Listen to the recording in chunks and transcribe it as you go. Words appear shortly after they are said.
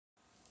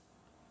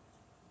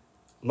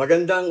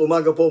Magandang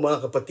umaga po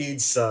mga kapatid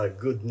sa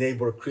Good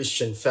Neighbor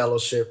Christian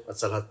Fellowship at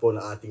sa lahat po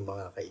ng ating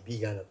mga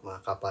kaibigan at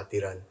mga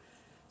kapatiran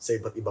sa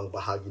iba't ibang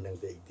bahagi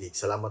ng daigdig.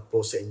 Salamat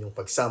po sa inyong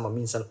pagsama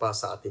minsan pa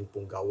sa ating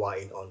pong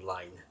gawain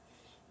online.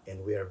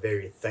 And we are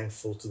very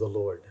thankful to the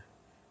Lord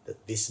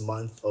that this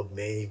month of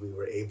May we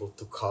were able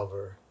to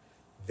cover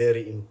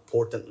very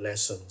important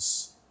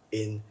lessons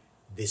in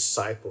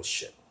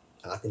discipleship.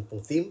 Ang ating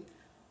pong theme,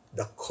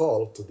 the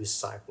call to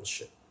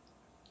discipleship.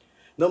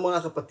 No,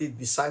 mga kapatid,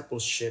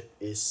 discipleship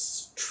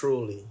is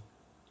truly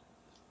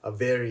a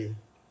very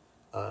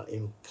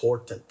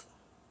important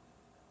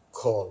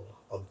call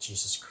of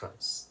Jesus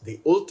Christ. The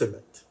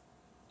ultimate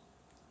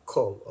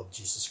call of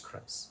Jesus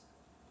Christ.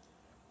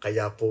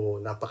 Kaya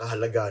po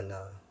napakahalaga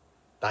na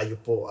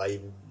tayo po ay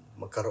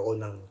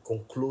magkaroon ng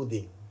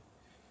concluding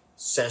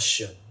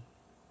session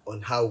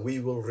on how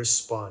we will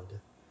respond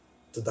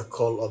to the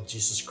call of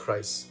Jesus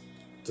Christ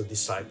to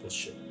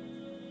discipleship.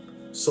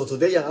 So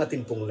today, ang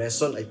ating pong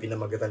lesson ay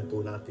pinamagatan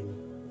po natin,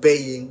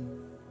 paying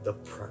the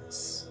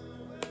price.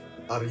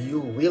 Are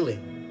you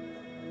willing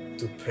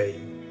to pay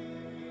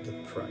the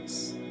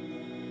price?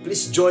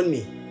 Please join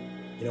me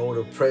in a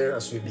word of prayer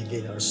as we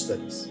begin our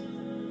studies.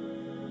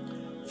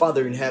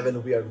 Father in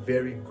heaven, we are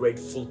very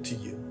grateful to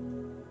you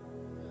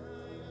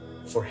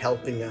for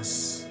helping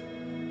us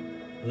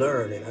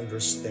learn and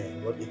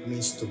understand what it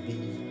means to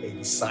be a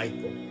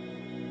disciple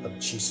of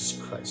Jesus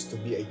Christ, to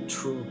be a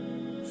true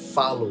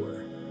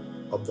follower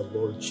of the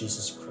Lord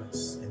Jesus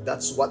Christ. And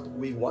that's what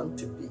we want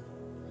to be.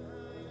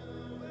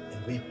 And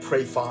we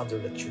pray,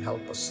 Father, that you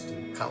help us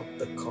to count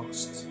the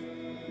cost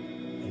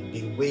and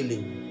be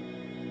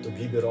willing to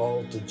give it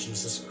all to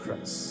Jesus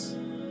Christ,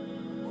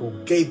 who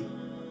gave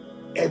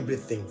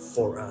everything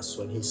for us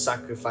when he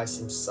sacrificed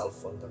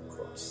himself on the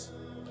cross.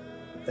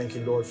 Thank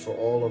you, Lord, for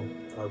all of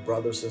our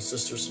brothers and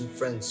sisters and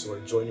friends who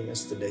are joining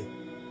us today.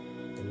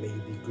 And may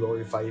you be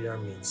glorified in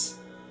our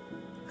midst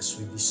as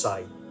we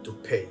decide to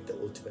pay the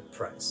ultimate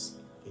price.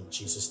 In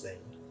Jesus'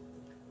 name,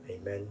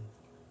 amen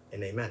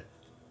and amen.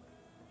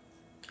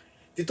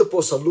 Dito po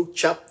sa Luke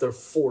chapter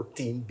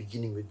 14,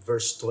 beginning with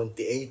verse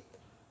 28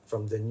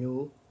 from the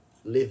New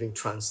Living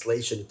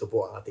Translation, ito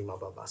po ang ating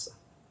mababasa.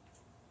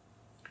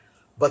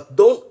 But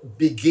don't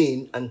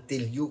begin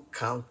until you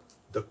count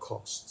the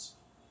costs.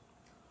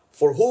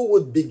 For who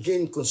would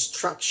begin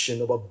construction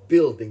of a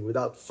building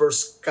without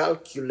first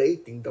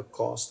calculating the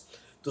cost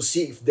to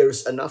see if there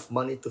is enough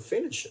money to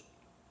finish it?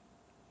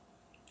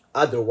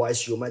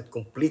 Otherwise, you might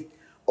complete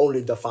only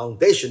the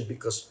foundation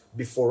because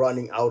before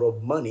running out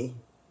of money,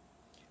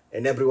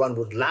 and everyone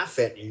would laugh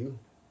at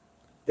you,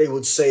 they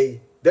would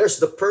say,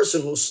 there's the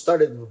person who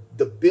started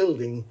the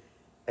building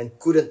and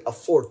couldn't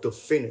afford to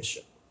finish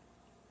it.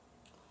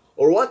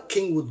 Or what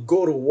king would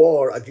go to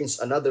war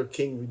against another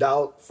king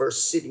without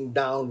first sitting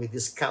down with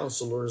his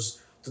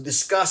counselors to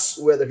discuss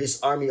whether his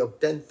army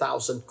of 10,000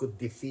 could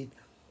defeat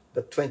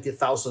the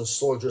 20,000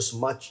 soldiers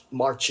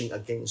marching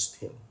against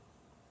him?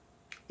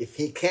 If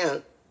he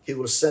can't, he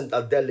will send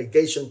a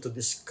delegation to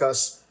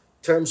discuss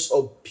terms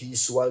of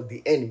peace while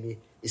the enemy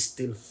is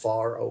still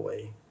far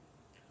away.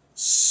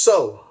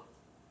 So,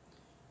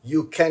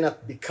 you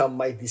cannot become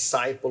my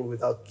disciple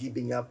without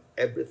giving up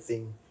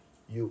everything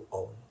you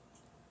own.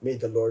 May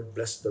the Lord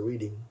bless the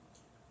reading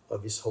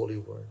of his holy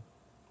word.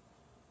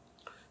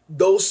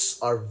 Those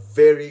are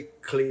very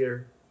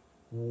clear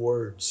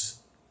words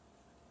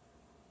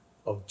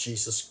of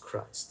Jesus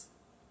Christ.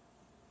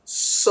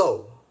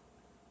 So,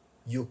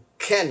 you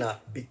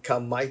cannot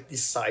become my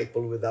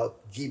disciple without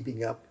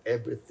giving up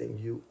everything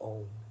you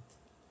own.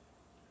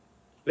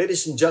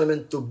 Ladies and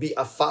gentlemen, to be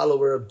a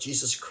follower of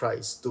Jesus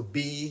Christ, to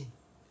be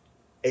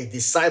a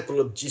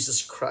disciple of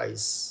Jesus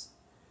Christ,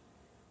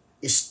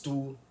 is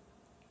to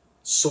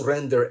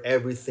surrender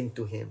everything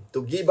to him,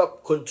 to give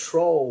up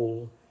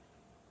control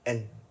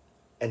and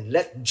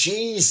let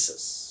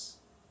Jesus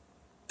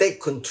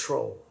take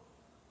control.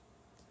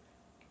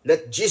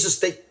 Let Jesus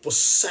take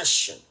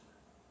possession.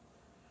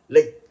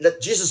 Let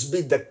Jesus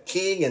be the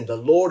King and the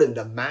Lord and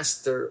the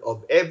Master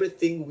of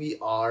everything we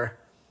are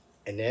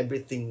and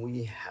everything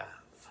we have.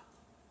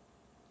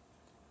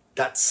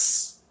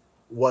 That's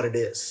what it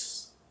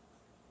is.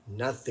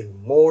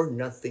 Nothing more,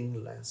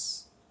 nothing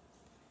less.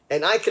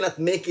 And I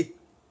cannot make it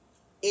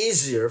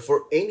easier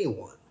for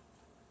anyone,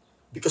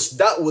 because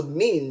that would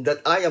mean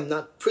that I am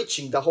not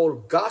preaching the whole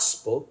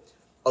gospel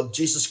of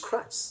Jesus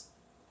Christ.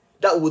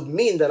 That would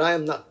mean that I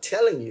am not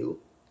telling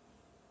you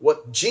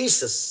what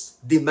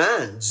Jesus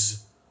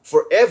demands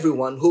for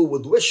everyone who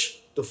would wish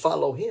to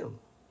follow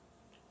him.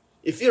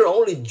 If you're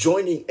only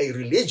joining a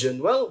religion,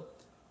 well,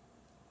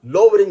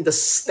 lowering the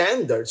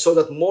standard so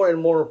that more and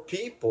more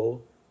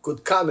people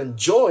could come and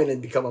join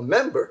and become a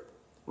member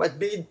might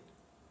be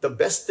the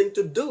best thing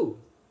to do.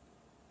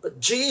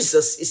 But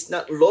Jesus is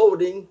not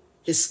lowering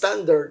his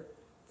standard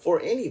for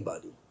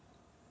anybody.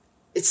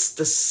 It's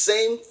the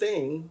same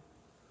thing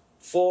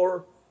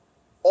for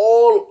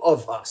all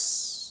of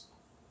us.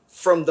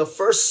 From the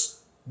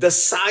first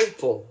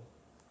disciple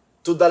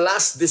to the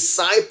last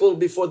disciple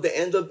before the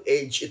end of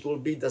age, it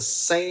will be the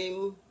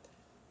same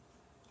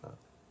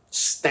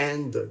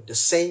standard, the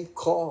same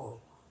call.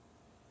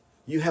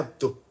 You have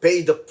to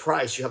pay the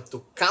price. You have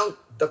to count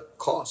the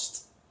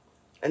cost.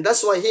 And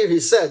that's why here he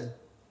said,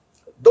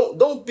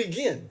 don't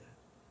begin.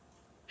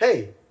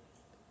 Hey,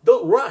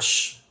 don't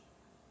rush.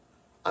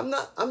 I'm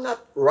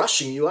not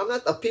rushing you. I'm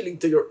not appealing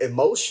to your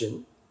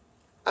emotion.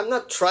 I'm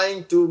not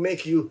trying to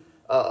make you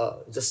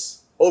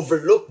just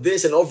overlook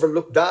this and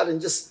overlook that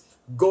and just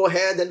go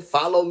ahead and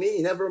follow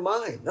me. Never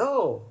mind.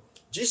 No.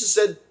 Jesus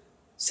said,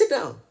 sit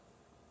down.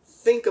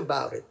 Think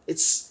about it.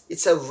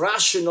 It's a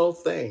rational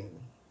thing.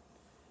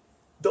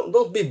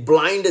 Don't be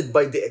blinded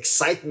by the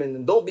excitement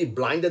and don't be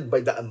blinded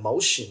by the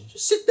emotion.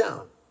 Just sit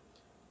down.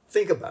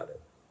 Think about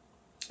it.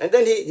 And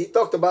then he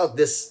talked about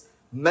this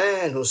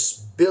man who's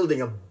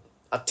building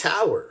a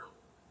tower.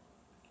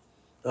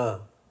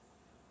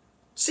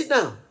 Sit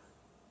down.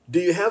 Do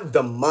you have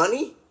the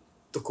money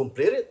to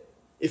complete it?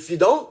 If you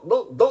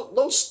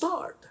don't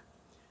start.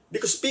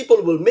 Because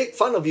people will make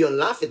fun of you and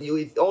laugh at you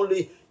if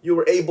only you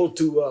were able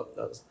to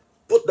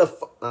put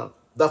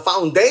the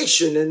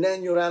foundation and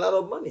then you ran out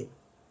of money.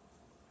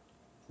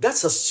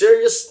 That's a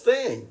serious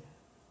thing.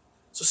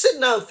 So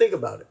sit down and think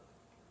about it.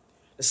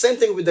 The same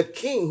thing with the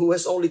king who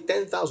has only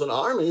 10,000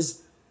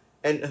 armies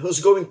and who's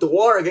going to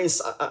war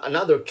against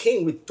another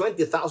king with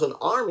 20,000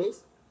 armies.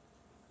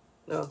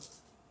 Now,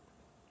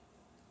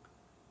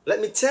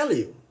 let me tell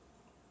you,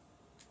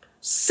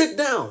 sit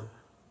down.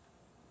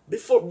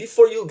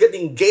 Before you get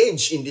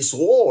engaged in this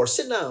war,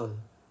 sit down,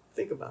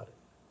 think about it.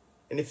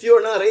 And if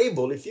you're not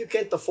able, if you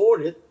can't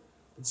afford it,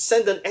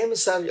 send an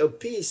emissary of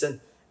peace and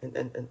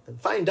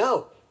find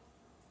out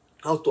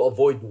how to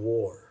avoid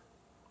war.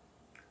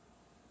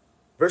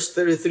 Verse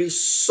 33,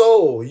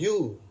 so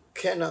you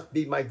cannot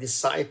be my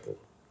disciple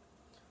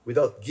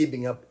without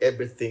giving up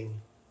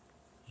everything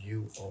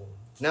you own.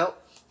 Now,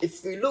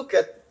 if we look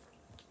at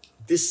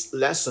these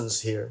lessons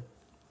here,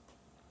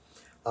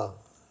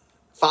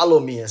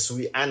 follow me as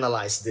we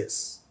analyze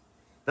this.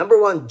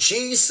 Number one,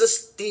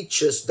 Jesus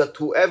teaches that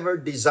whoever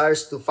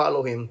desires to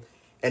follow him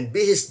and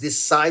be his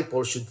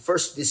disciple should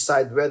first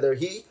decide whether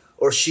he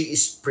or she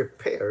is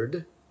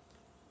prepared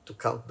to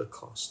count the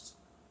cost.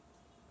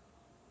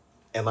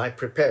 Am I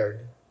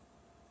prepared?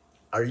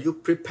 Are you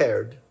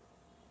prepared?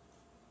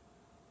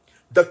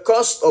 The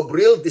cost of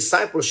real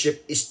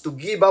discipleship is to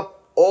give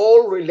up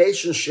all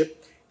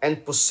relationship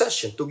and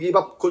possession, to give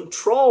up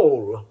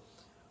control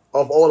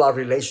of all our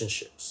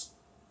relationships,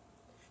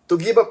 to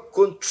give up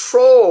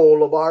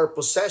control of our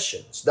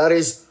possessions. That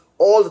is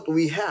all that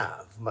we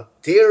have,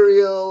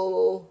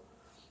 material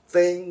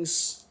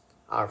things,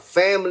 our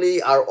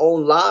family, our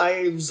own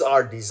lives,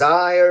 our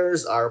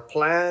desires, our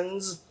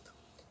plans,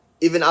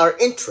 even our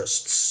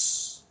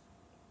interests.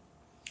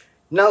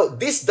 Now,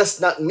 this does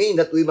not mean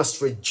that we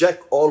must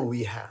reject all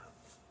we have.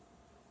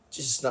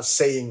 Jesus is not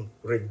saying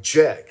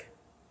reject.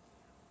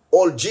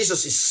 All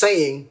Jesus is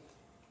saying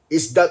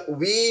is that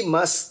we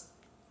must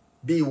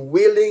be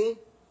willing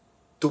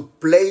to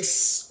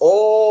place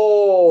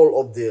all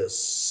of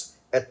this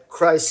at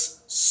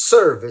Christ's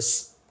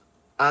service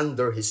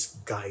under his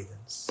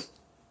guidance.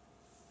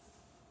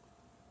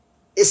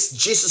 Is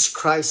Jesus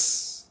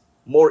Christ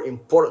more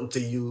important to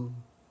you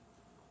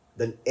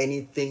than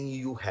anything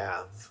you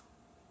have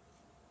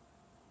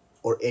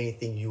or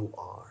anything you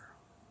are?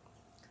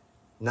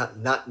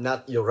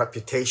 Not your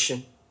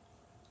reputation,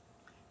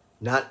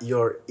 not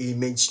your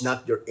image,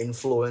 not your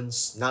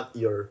influence, not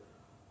your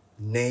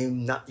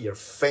name, not your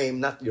fame,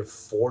 not your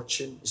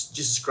fortune. Is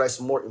Jesus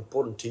Christ more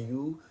important to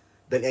you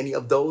than any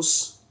of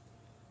those?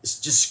 Is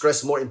Jesus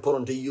Christ more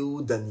important to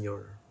you than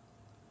your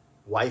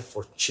wife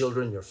or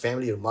children, your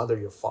family, your mother,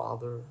 your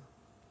father,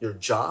 your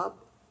job,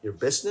 your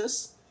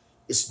business?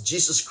 Is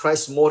Jesus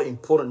Christ more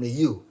important to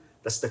you?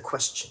 That's the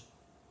question.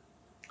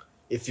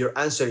 If your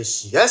answer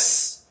is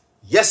yes,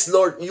 yes,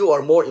 Lord, you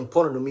are more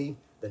important to me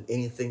than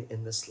anything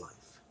in this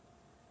life,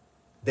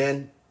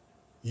 then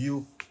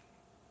you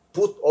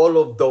put all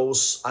of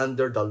those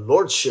under the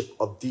lordship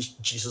of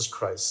Jesus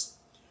Christ.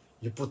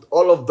 You put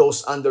all of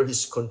those under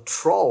his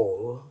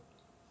control,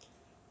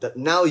 that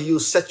now you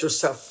set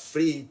yourself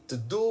free to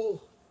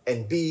do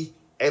and be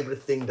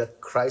everything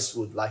that Christ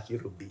would like you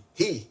to be.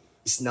 He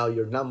is now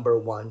your number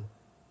one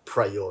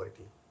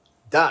priority.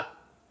 That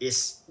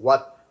is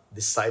what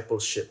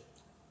discipleship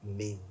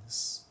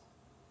means.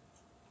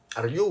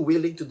 Are you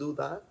willing to do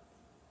that?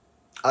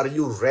 Are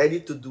you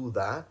ready to do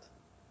that?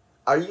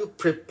 Are you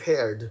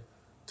prepared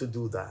to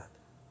do that?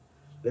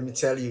 Let me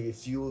tell you,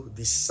 if you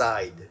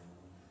decide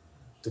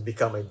to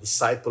become a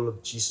disciple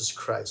of Jesus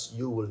Christ,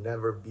 you will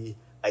never be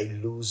a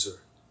loser,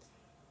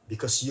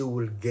 because you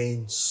will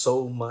gain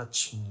so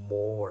much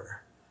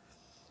more,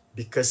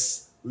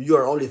 because you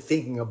are only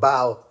thinking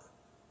about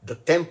the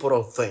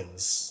temporal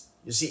things.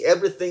 You see,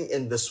 everything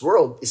in this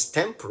world is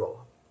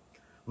temporal.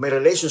 My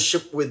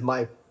relationship with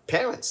my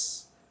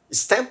parents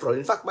is temporal.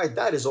 In fact, my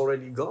dad is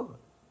already gone.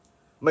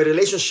 My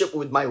relationship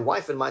with my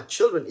wife and my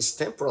children is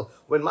temporal.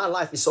 When my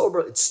life is over,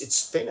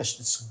 it's finished,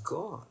 it's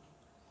gone.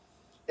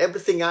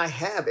 Everything I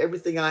have,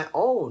 everything I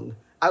own,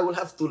 I will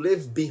have to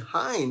leave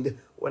behind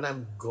when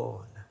I'm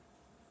gone.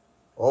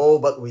 Oh,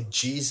 but with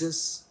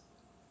Jesus,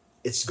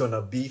 it's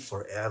gonna be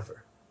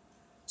forever.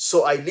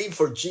 So I live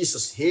for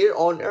Jesus here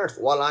on earth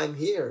while I'm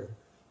here,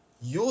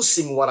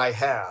 using what I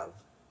have,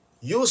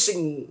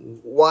 using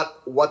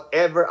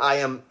whatever I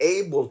am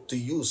able to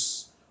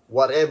use,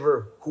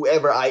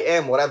 whoever I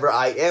am, whatever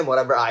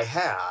I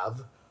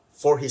have,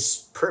 for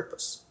His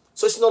purpose.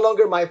 So it's no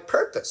longer my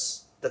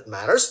purpose that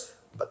matters,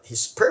 but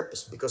His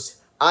purpose,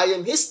 because I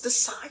am His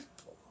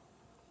disciple.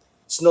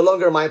 It's no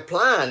longer my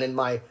plan and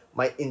my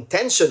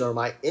intention or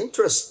my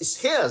interest. Is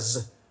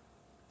His.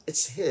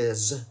 It's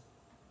His.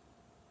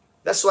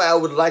 That's why I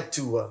would like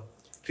to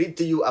read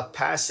to you a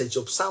passage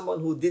of someone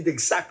who did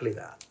exactly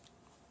that.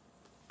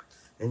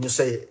 And you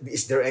say,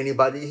 is there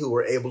anybody who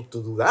were able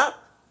to do that?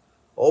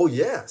 Oh,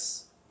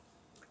 yes.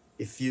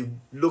 If you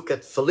look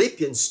at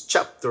Philippians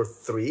chapter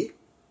 3,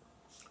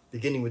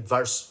 beginning with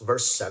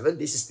verse 7,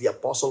 this is the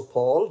Apostle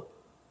Paul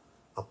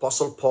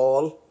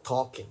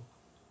talking.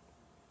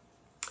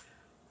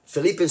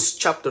 Philippians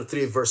chapter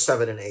 3, verse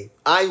 7 and 8.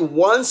 I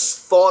once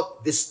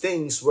thought these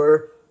things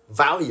were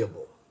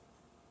valuable.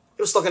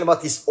 He was talking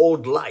about his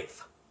old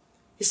life.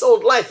 His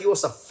old life, he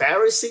was a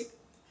Pharisee.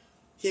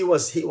 He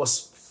was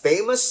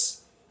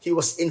famous. He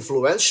was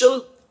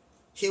influential.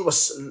 He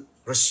was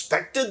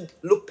respected,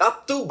 looked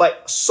up to by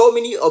so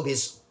many of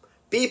his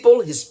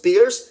people, his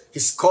peers,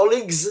 his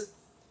colleagues.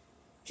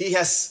 He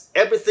has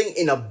everything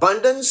in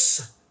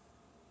abundance.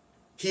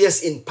 He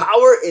is in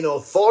power, in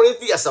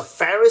authority as a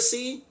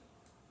Pharisee.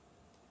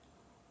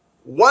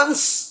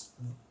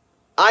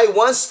 I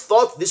once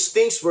thought these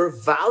things were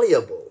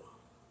valuable,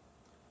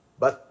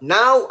 but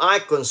now I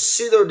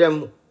consider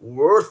them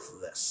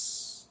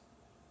worthless.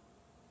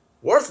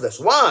 Worthless.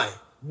 Why?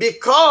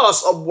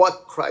 Because of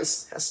what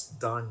Christ has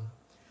done.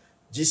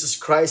 Jesus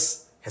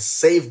Christ has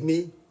saved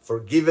me,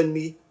 forgiven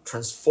me,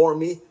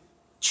 transformed me,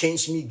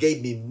 changed me,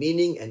 gave me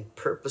meaning and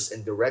purpose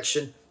and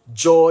direction,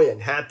 joy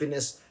and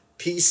happiness,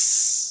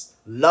 peace,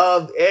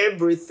 love,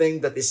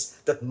 everything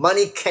that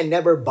money can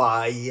never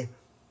buy.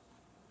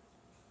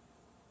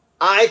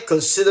 I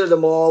consider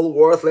them all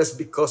worthless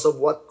because of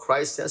what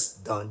Christ has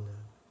done.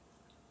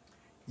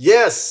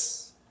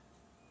 Yes,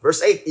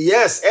 verse 8,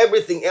 yes,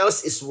 everything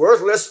else is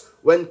worthless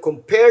when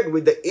compared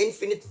with the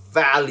infinite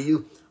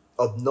value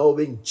of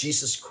knowing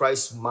Jesus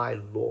Christ, my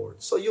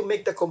Lord. So you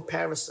make the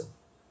comparison.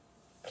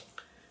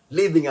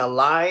 Living a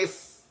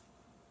life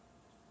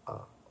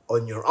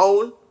on your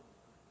own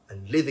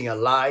and living a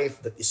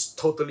life that is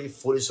totally,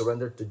 fully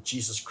surrendered to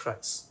Jesus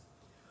Christ.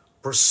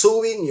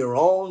 Pursuing your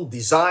own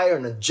desire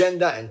and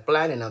agenda and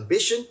plan and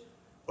ambition,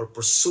 or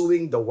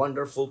pursuing the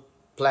wonderful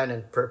plan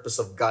and purpose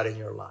of God in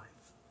your life.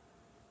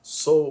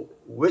 So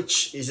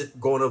which is it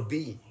going to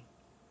be?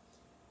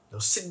 Now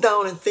sit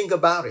down and think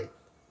about it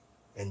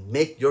and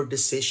make your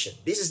decision.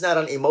 This is not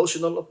an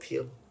emotional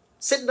appeal.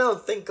 Sit down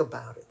and think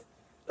about it.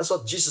 That's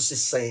what Jesus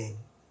is saying.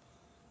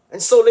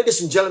 And so,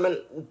 ladies and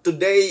gentlemen,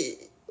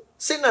 today,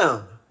 sit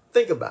down,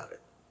 think about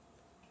it.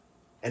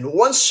 And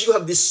once you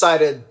have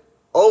decided,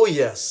 oh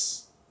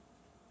yes,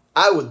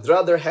 I would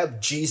rather have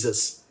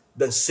Jesus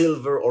than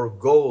silver or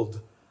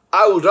gold.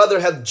 I would rather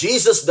have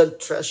Jesus than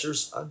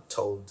treasures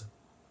untold.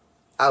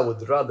 I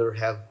would rather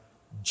have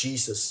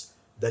Jesus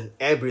than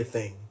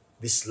everything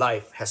this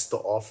life has to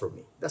offer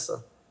me. That's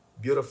a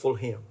beautiful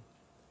hymn.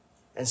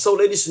 And so,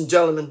 ladies and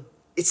gentlemen,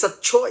 it's a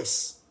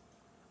choice.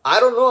 I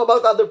don't know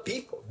about other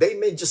people. They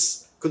may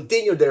just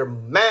continue their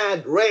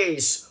mad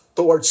race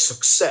towards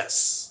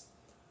success,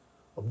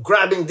 of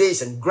grabbing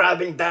this and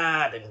grabbing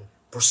that and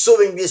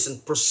pursuing this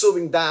and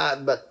pursuing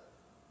that, but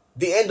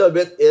the end of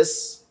it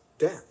is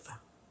death.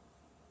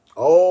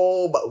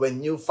 Oh, but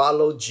when you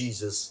follow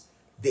Jesus,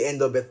 the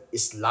end of it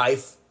is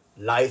life,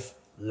 life,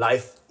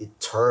 life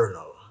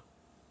eternal.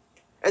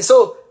 And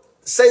so,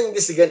 saying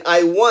this again,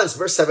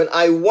 verse 7,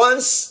 I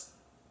once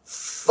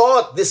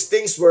thought these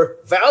things were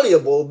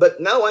valuable,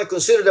 but now I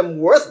consider them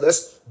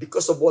worthless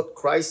because of what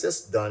Christ has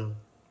done.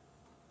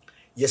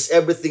 Yes,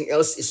 everything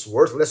else is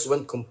worthless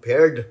when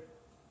compared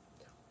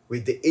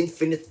with the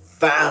infinite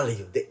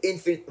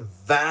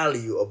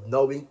value of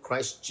knowing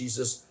Christ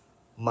Jesus,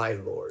 my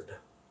Lord.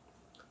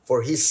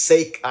 For His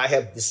sake, I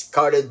have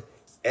discarded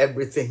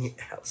everything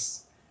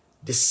else.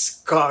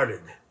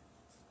 Discarded.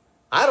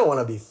 I don't want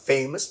to be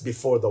famous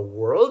before the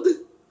world.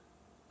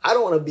 I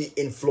don't want to be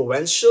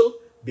influential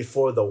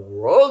before the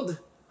world.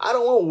 I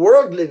don't want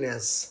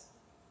worldliness.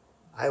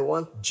 I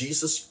want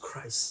Jesus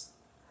Christ.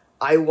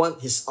 I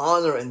want His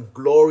honor and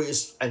glory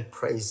and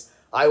praise.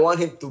 I want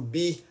Him to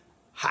be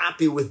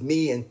happy with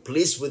me and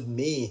pleased with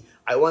me.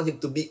 I want Him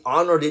to be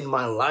honored in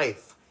my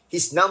life.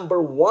 He's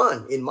number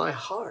one in my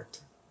heart.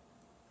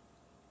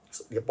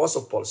 So the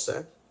Apostle Paul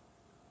said,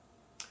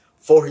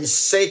 for His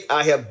sake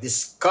I have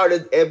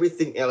discarded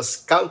everything else,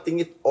 counting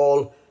it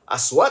all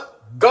as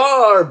what?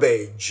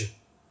 Garbage.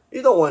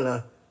 You don't want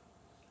to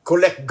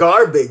collect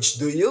garbage,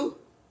 do you?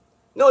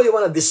 No, you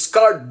want to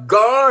discard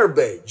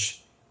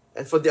garbage.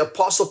 And for the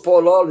Apostle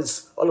Paul, all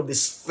of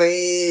this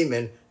fame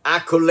and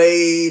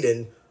accolade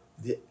and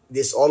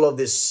all of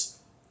this,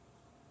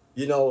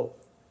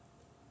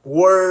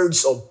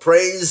 words of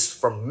praise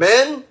from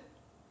men,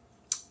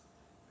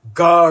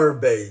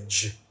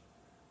 garbage.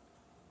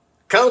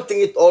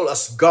 Counting it all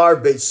as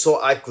garbage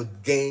so I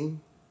could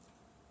gain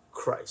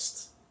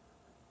Christ.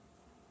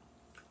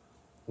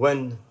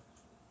 When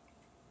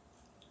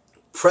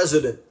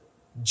President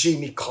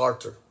Jimmy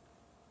Carter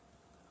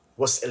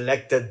was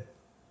elected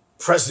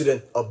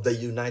President of the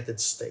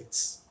United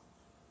States,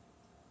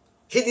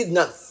 he did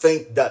not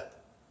think that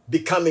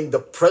becoming the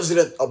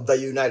President of the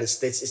United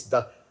States is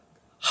the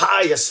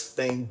highest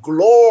thing,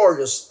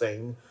 glorious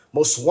thing,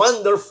 most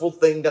wonderful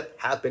thing that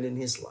happened in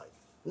his life.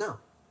 No.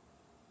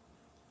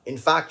 In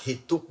fact, he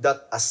took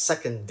that as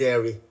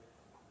secondary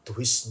to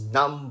his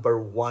number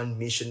one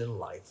mission in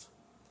life,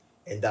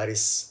 and that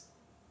is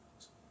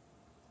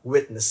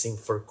witnessing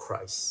for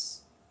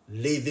Christ,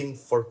 living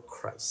for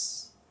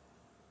Christ,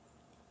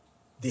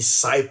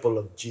 disciple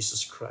of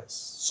Jesus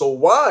Christ. So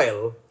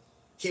while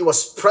he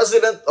was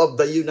President of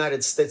the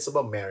United States of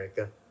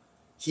America,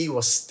 he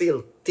was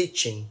still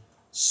teaching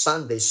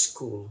Sunday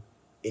school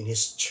in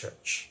his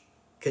church.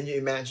 Can you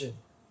imagine?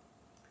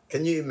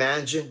 Can you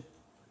imagine?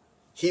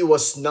 He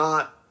was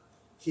not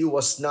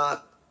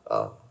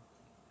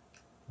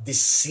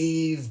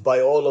deceived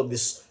by all of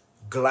this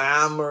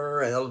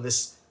glamour and all of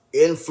this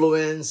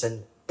influence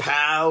and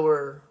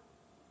power.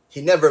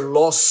 He never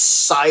lost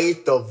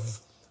sight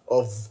of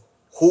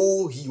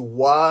who he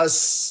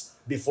was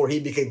before he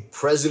became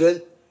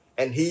president,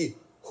 and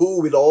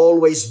who will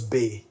always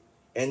be.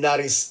 And that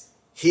is,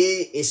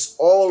 he is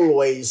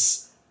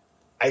always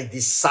a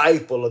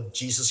disciple of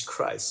Jesus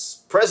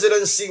Christ.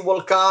 Presidency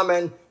will come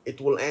and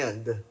it will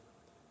end.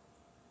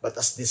 But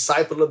as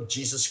disciple of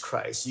Jesus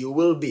Christ, you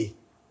will be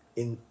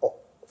in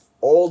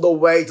all the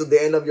way to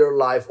the end of your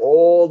life,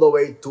 all the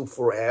way to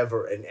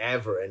forever and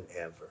ever and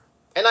ever.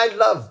 And I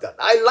love that.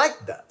 I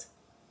like that.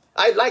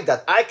 I like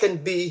that. I can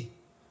be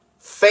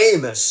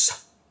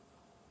famous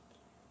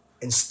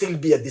and still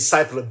be a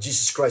disciple of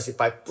Jesus Christ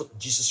if I put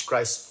Jesus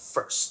Christ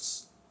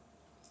first.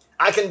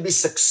 I can be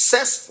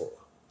successful,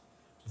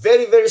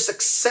 very, very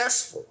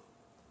successful,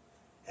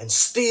 and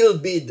still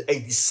be a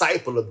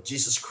disciple of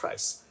Jesus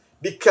Christ,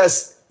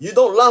 because you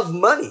don't love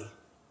money.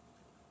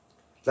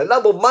 The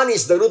love of money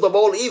is the root of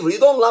all evil. You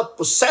don't love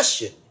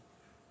possession.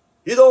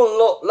 You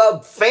don't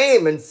love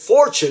fame and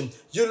fortune.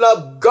 You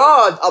love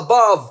God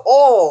above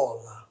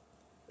all.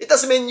 It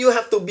doesn't mean you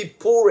have to be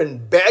poor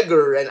and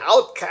beggar and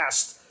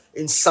outcast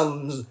in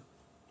some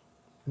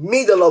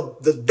middle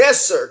of the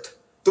desert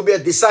to be a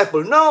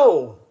disciple.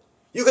 No.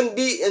 You can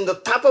be in the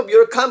top of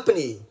your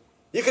company.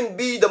 You can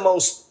be the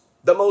most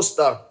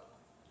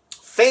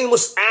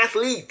famous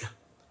athlete.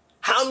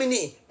 How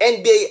many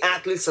NBA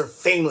athletes are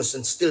famous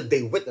and still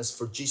they witness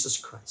for Jesus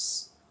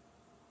Christ?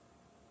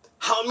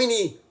 How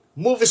many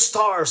movie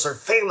stars are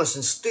famous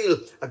and still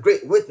a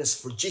great witness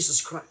for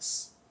Jesus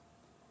Christ?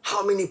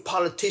 How many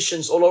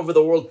politicians all over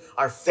the world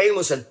are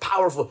famous and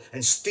powerful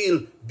and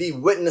still be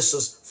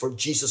witnesses for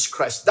Jesus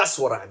Christ? That's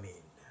what I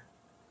mean.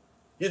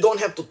 You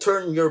don't have to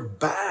turn your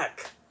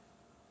back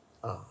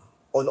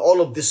on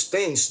all of these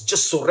things.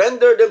 Just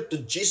surrender them to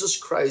Jesus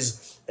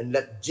Christ and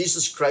let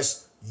Jesus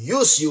Christ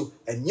use you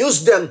and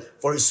use them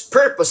for His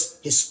purpose,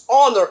 His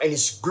honor, and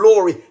His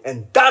glory.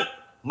 And that,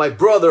 my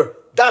brother,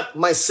 that,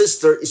 my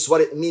sister, is what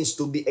it means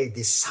to be a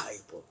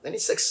disciple. And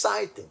it's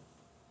exciting.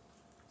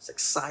 It's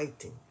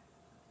exciting.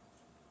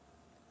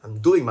 I'm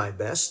doing my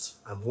best.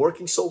 I'm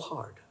working so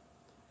hard.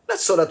 Not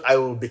so that I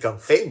will become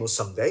famous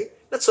someday.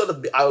 Not so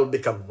that I will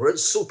become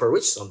super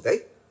rich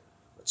someday.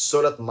 But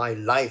so that my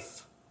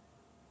life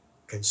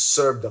can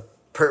serve the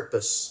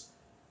purpose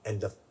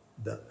and the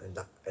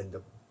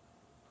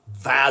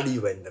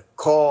value and the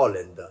call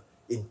and the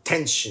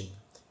intention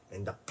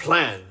and the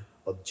plan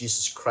of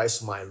Jesus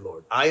Christ, my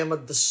Lord. I am a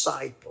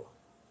disciple.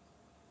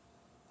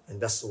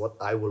 And that's what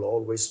I will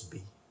always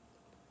be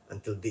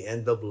until the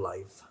end of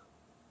life,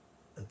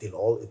 until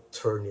all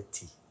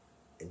eternity.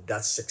 And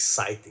that's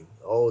exciting.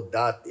 Oh,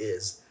 that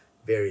is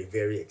very,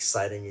 very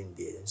exciting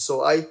indeed. And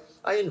so I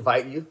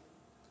invite you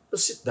to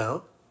sit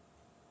down,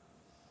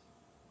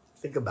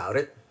 think about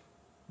it,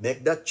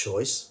 make that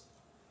choice.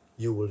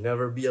 You will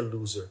never be a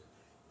loser.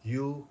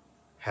 You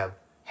have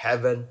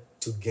heaven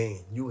to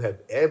gain. You have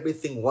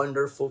everything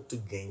wonderful to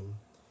gain.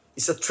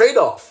 It's a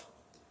trade-off.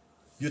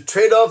 You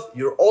trade off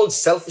your old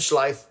selfish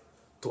life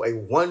to a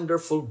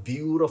wonderful,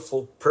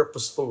 beautiful,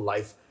 purposeful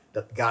life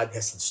that God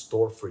has in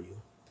store for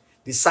you.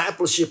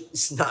 Discipleship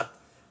is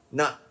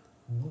not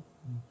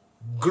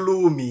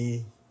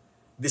gloomy.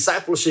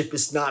 Discipleship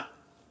is not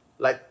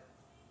like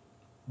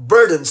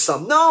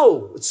burdensome.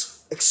 No,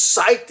 it's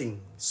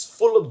exciting. It's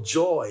full of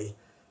joy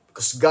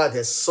because God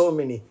has so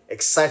many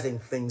exciting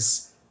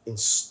things in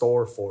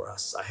store for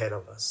us, ahead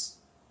of us.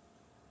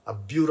 A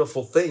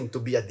beautiful thing to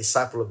be a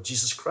disciple of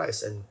Jesus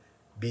Christ and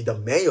be the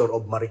mayor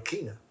of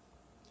Marikina.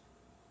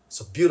 It's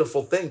a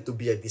beautiful thing to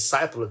be a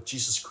disciple of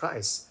Jesus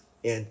Christ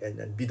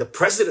and be the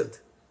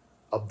president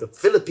of the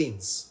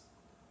Philippines,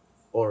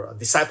 or a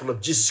disciple of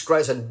Jesus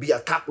Christ and be a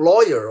top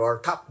lawyer or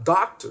a top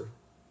doctor.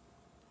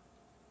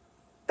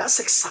 That's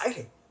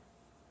exciting.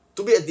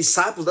 To be a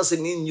disciple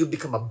doesn't mean you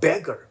become a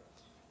beggar.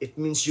 It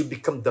means you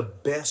become the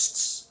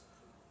best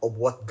of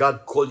what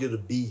God called you to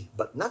be,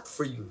 but not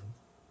for you,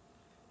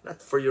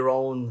 not for your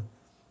own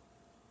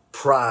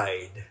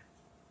pride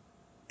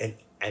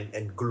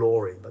and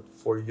glory, but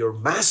for your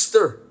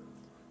Master,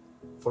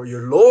 for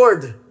your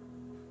Lord,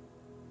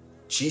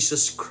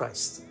 Jesus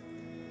Christ,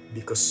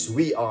 because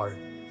we are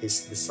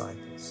His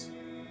disciples.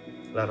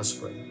 Let us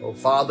pray. Oh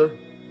Father,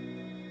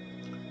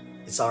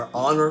 it's our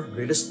honor,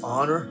 greatest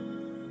honor,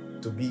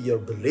 to be your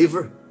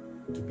believer,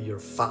 to be your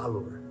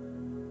follower.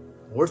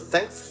 We're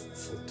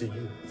thankful to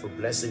you for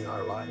blessing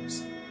our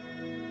lives,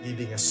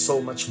 giving us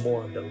so much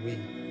more than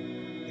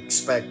we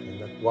expect and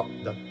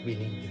that we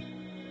need.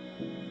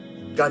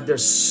 God,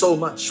 there's so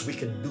much we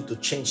can do to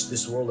change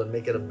this world and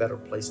make it a better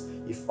place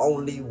if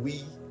only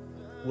we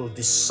will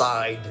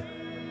decide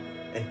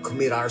and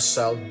commit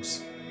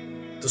ourselves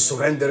to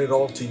surrender it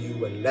all to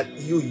you and let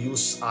you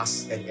use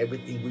us and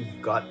everything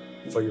we've got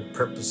for your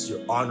purpose, your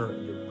honor,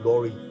 your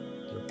glory,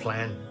 your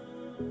plan.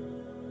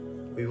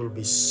 We will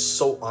be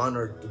so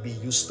honored to be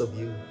used of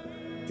you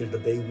till the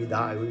day we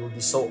die. We will be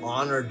so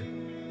honored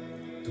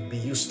to be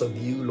used of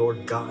you,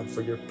 Lord God,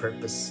 for your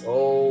purpose.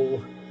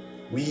 Oh,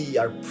 we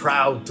are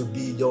proud to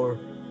be your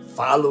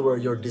follower,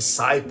 your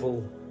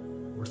disciple.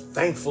 We're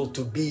thankful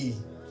to be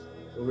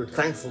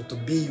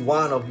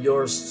one of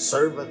your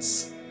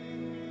servants.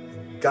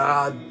 And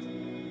God,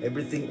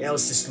 everything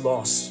else is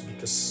lost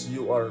because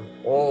you are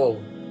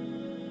all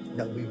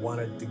that we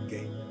wanted to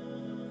gain.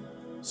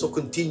 So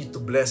continue to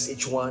bless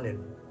each one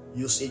and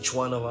use each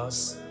one of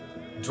us.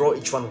 Draw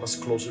each one of us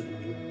closer to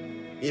you.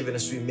 Even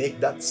as we make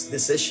that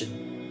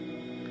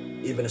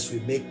decision, even as we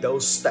make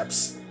those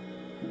steps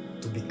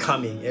to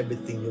becoming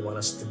everything you want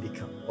us to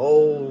become.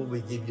 Oh,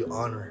 we give you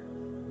honor,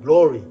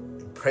 glory,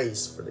 and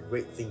praise for the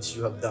great things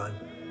you have done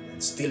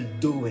and still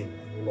doing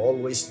and will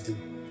always do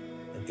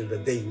until the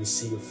day we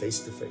see you face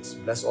to face.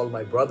 Bless all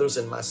my brothers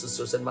and my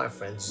sisters and my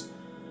friends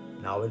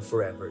now and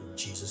forever in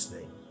Jesus'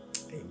 name.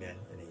 Amen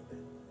and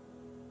amen.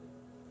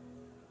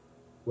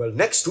 Well,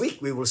 next week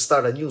we will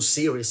start a new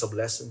series of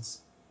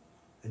lessons.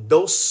 And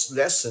those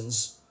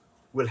lessons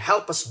will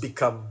help us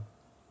become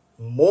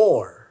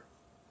more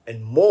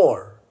and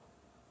more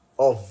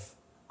of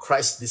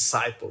Christ's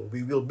disciple.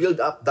 We will build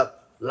up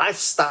that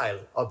lifestyle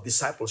of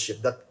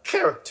discipleship, that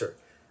character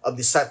of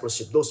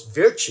discipleship, those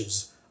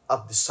virtues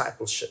of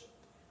discipleship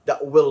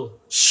that will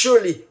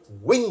surely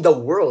win the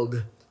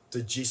world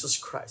to Jesus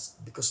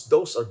Christ, because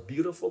those are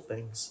beautiful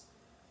things.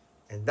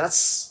 And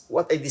that's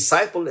what a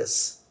disciple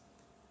is.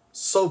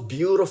 So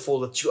beautiful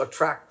that you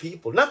attract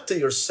people, not to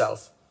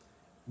yourself,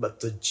 but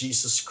to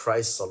Jesus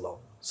Christ alone.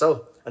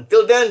 So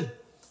until then,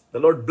 the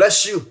Lord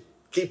bless you,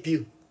 keep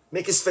you,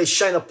 make His face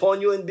shine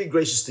upon you and be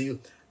gracious to you.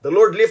 The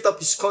Lord lift up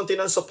His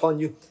countenance upon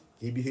you,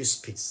 give you His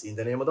peace. In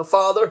the name of the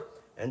Father,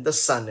 and the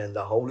Son, and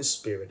the Holy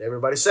Spirit.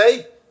 Everybody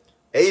say,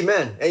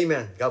 Amen.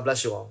 Amen. God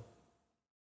bless you all.